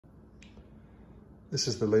This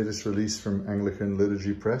is the latest release from Anglican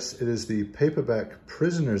Liturgy Press. It is the paperback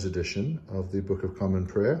prisoner's edition of the Book of Common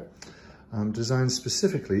Prayer, designed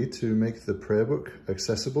specifically to make the prayer book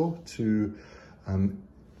accessible to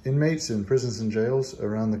inmates in prisons and jails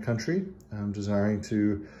around the country, desiring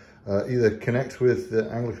to either connect with the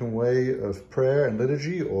Anglican way of prayer and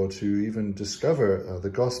liturgy, or to even discover the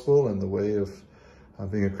gospel and the way of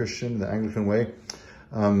being a Christian, the Anglican way.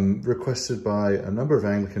 Requested by a number of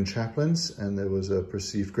Anglican chaplains, and there was a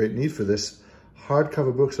perceived great need for this.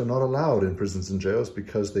 Hardcover books are not allowed in prisons and jails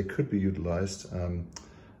because they could be utilized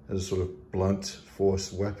as a sort of blunt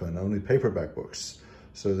force weapon. Only paperback books.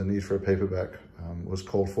 So the need for a paperback was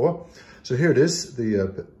called for. So here it is,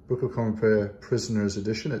 the Book of Common Prayer Prisoner's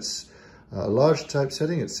Edition. It's a large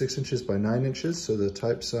typesetting. It's 6 inches by 9 inches, so the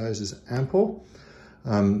type size is ample.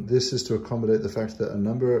 This is to accommodate the fact that a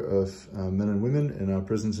number of men and women in our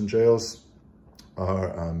prisons and jails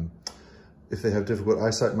are, if they have difficult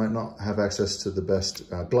eyesight, might not have access to the best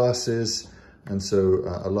glasses, and so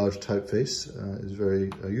a large typeface is very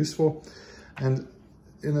useful. And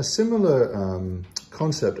in a similar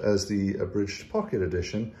concept as the abridged pocket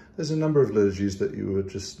edition, there's a number of liturgies that you would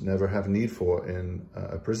just never have need for in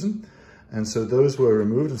a prison, and so those were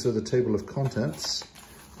removed, and so the table of contents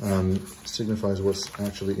signifies what's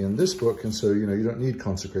actually in this book, and so you don't need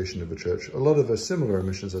consecration of a church. A lot of the similar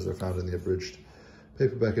omissions as are found in the abridged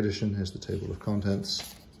paperback edition. Here's the table of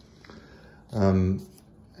contents,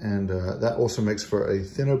 that also makes for a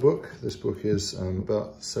thinner book. This book is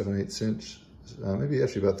about 7/8 inch, maybe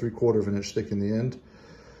actually about 3/4 of an inch thick in the end.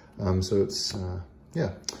 So it's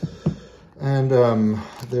yeah. And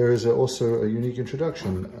there is also a unique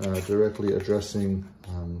introduction directly addressing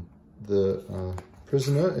the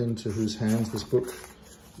prisoner into whose hands this book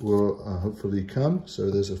will hopefully come. So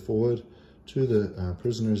there's a foreword to the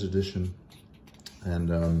prisoner's edition, and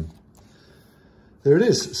there it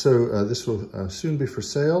is. So this will soon be for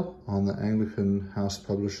sale on the Anglican House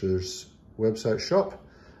Publishers website shop,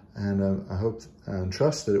 and I hope and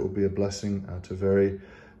trust that it will be a blessing to very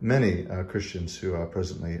many Christians who are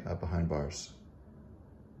presently behind bars.